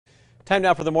Time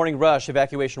now for the morning rush.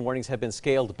 Evacuation warnings have been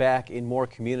scaled back in more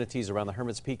communities around the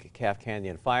Hermit's Peak Calf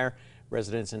Canyon fire.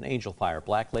 Residents in Angel Fire,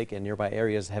 Black Lake, and nearby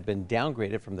areas have been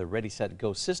downgraded from the Ready, Set,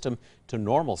 Go system to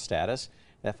normal status.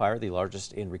 That fire, the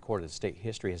largest in recorded state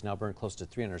history, has now burned close to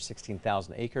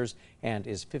 316,000 acres and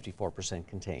is 54%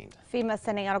 contained. FEMA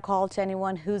sending out a call to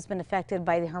anyone who's been affected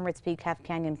by the Hermit's Peak Calf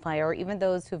Canyon fire, even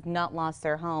those who've not lost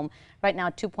their home. Right now,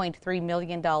 $2.3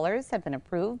 million have been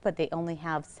approved, but they only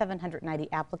have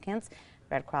 790 applicants.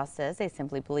 Red Cross says they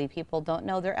simply believe people don't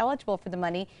know they're eligible for the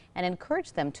money and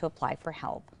encourage them to apply for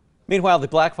help. Meanwhile, the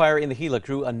Black Fire in the Gila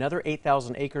grew another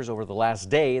 8,000 acres over the last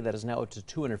day. That is now up to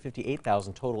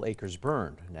 258,000 total acres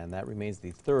burned. And that remains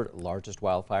the third largest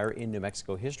wildfire in New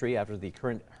Mexico history after the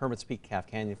current Hermit's Peak Calf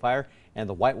Canyon fire and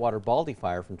the Whitewater Baldy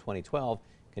fire from 2012.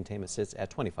 Containment sits at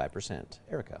 25%.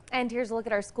 Erica. And here's a look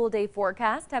at our school day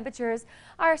forecast. Temperatures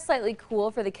are slightly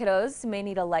cool for the kiddos. You may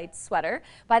need a light sweater.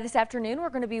 By this afternoon, we're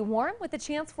going to be warm with a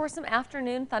chance for some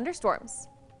afternoon thunderstorms.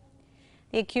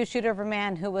 The accused shooter of a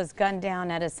man who was gunned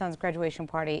down at his son's graduation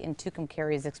party in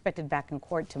Tucumcari is expected back in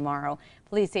court tomorrow.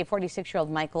 Police say 46-year-old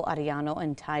Michael Arellano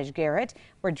and Taj Garrett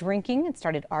were drinking and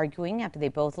started arguing. After they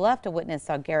both left, a witness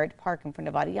saw Garrett park in front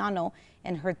of Arellano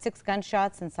and heard 6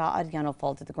 gunshots and saw Arellano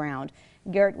fall to the ground.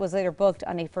 Garrett was later booked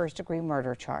on a first-degree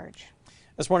murder charge.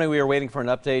 This morning we are waiting for an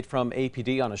update from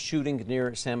APD on a shooting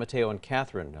near San Mateo and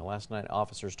Catherine. Now, last night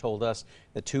officers told us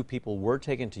that 2 people were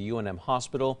taken to UNM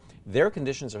Hospital. Their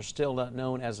conditions are still not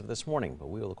known as of this morning, but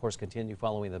we will of course continue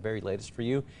following the very latest for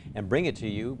you and bring it to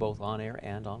you both on air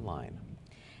and online.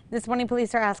 This morning,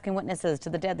 police are asking witnesses to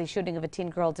the deadly shooting of a teen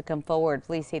girl to come forward.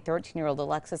 Police say 13-year-old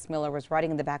Alexis Miller was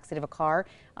riding in the backseat of a car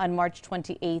on March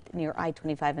 28th near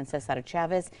I-25 in Cesar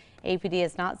Chavez. APD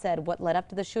has not said what led up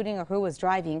to the shooting or who was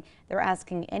driving. They're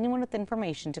asking anyone with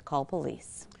information to call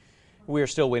police. We are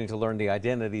still waiting to learn the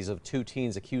identities of 2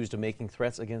 teens accused of making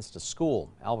threats against a school.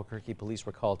 Albuquerque police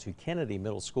were called to Kennedy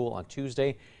Middle School on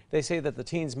Tuesday. They say that the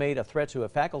teens made a threat to a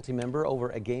faculty member over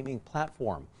a gaming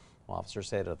platform. Officers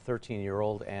said a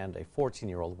 13-year-old and a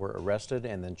 14-year-old were arrested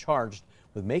and then charged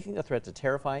with making a threat to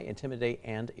terrify, intimidate,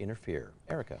 and interfere.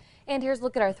 Erica. And here's a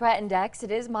look at our threat index.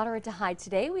 It is moderate to high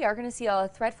today. We are going to see a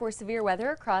threat for severe weather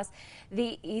across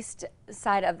the east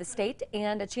side of the state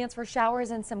and a chance for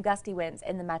showers and some gusty winds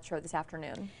in the metro this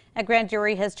afternoon. A grand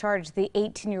jury has charged the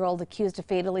 18-year-old accused of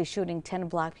fatally shooting 10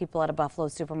 black people at a Buffalo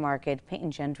supermarket.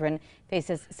 Peyton Gendron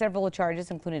faces several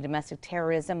charges, including domestic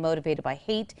terrorism motivated by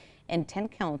hate and 10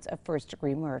 counts of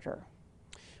first-degree murder.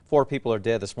 4 people are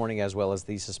dead this morning, as well as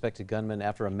the suspected gunman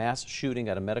after a mass shooting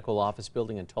at a medical office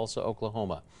building in Tulsa,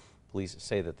 Oklahoma. Police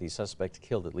say that the suspect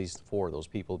killed at least 4 of those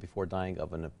people before dying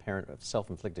of an apparent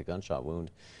self-inflicted gunshot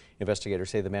wound. Investigators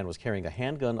say the man was carrying a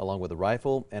handgun along with a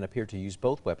rifle and appeared to use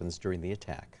both weapons during the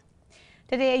attack.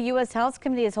 Today, a U.S. House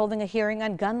committee is holding a hearing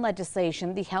on gun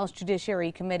legislation. The House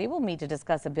Judiciary Committee will meet to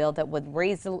discuss a bill that would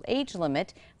raise the age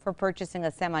limit for purchasing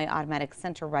a semi-automatic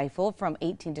center rifle from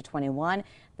 18 to 21.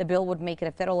 The bill would make it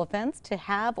a federal offense to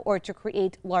have or to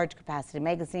create large capacity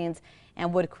magazines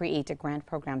and would create a grant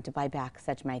program to buy back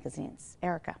such magazines.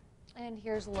 Erica. And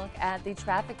here's a look at the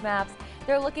traffic maps.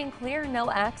 They're looking clear, no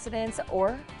accidents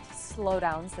or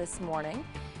slowdowns this morning.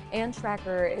 And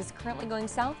Tracker is currently going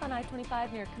south on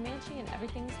I-25 near Comanche, and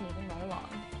everything's moving right along.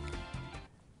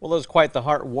 Well, it was quite the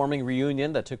heartwarming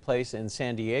reunion that took place in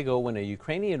San Diego when a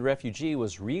Ukrainian refugee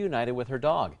was reunited with her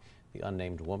dog. The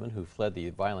unnamed woman who fled the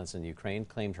violence in Ukraine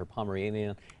claimed her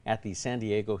Pomeranian at the San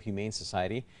Diego Humane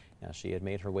Society. Now, she had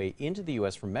made her way into the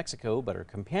U.S. from Mexico, but her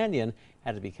companion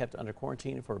had to be kept under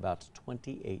quarantine for about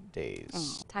 28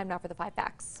 days. Time now for the 5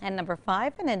 facts. And number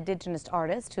 5, an Indigenous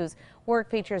artist whose work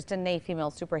features Dene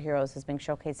female superheroes is being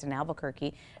showcased in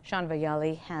Albuquerque. Sean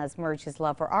Vallely has merged his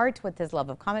love for art with his love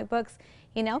of comic books.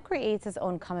 He now creates his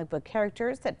own comic book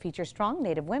characters that feature strong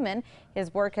Native women.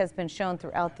 His work has been shown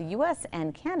throughout the U.S.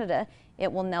 and Canada.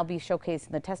 It will now be showcased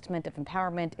in the Testament of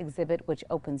Empowerment exhibit, which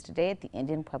opens today at the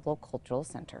Indian Pueblo Cultural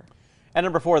Center. At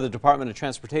number 4, the Department of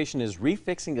Transportation is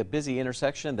refixing a busy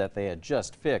intersection that they had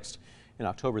just fixed. In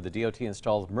October, the DOT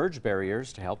installed merge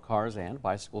barriers to help cars and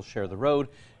bicycles share the road.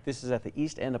 This is at the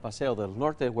east end of Paseo del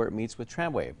Norte, where it meets with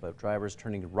Tramway, but drivers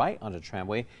turning right onto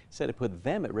Tramway said it put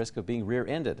them at risk of being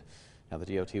rear-ended. Now,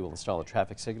 the DOT will install a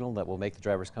traffic signal that will make the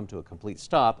drivers come to a complete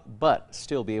stop, but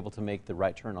still be able to make the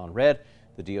right turn on red.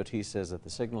 The DOT says that the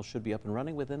signal should be up and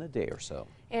running within a day or so.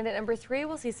 And at number 3,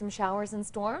 we'll see some showers and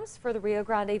storms for the Rio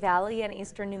Grande Valley and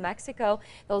eastern New Mexico.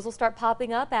 Those will start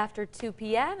popping up after 2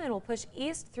 p.m. and will push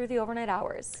east through the overnight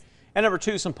hours. And number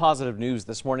 2, some positive news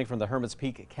this morning from the Hermit's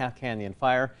Peak Calf Canyon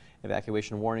fire.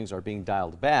 Evacuation warnings are being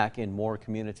dialed back in more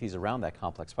communities around that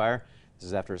complex fire. This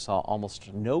is after it saw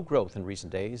almost no growth in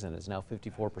recent days and is now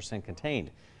 54% contained.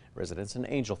 Residents in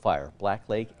Angel Fire, Black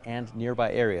Lake, and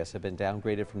nearby areas have been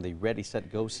downgraded from the Ready,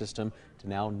 Set, Go system to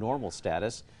now normal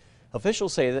status.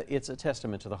 Officials say that it's a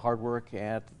testament to the hard work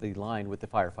at the line with the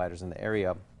firefighters in the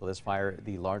area. Well, this fire,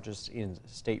 the largest in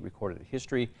state recorded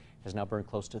history, has now burned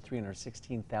close to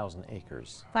 316,000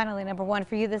 acres. Finally, number one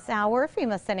for you this hour,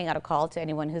 FEMA sending out a call to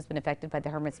anyone who's been affected by the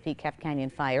Hermit's Peak Calf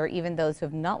Canyon fire, even those who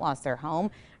have not lost their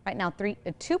home. Right now,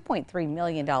 $2.3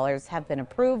 million have been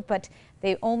approved, but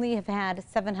they only have had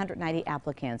 790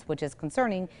 applicants, which is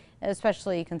concerning,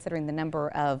 especially considering the number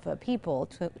of people,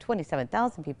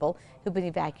 27,000 people, who've been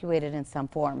evacuated in some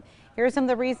form. Here are some of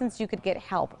the reasons you could get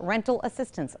help: rental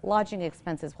assistance, lodging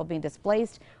expenses while being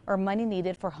displaced, or money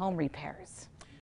needed for home repairs.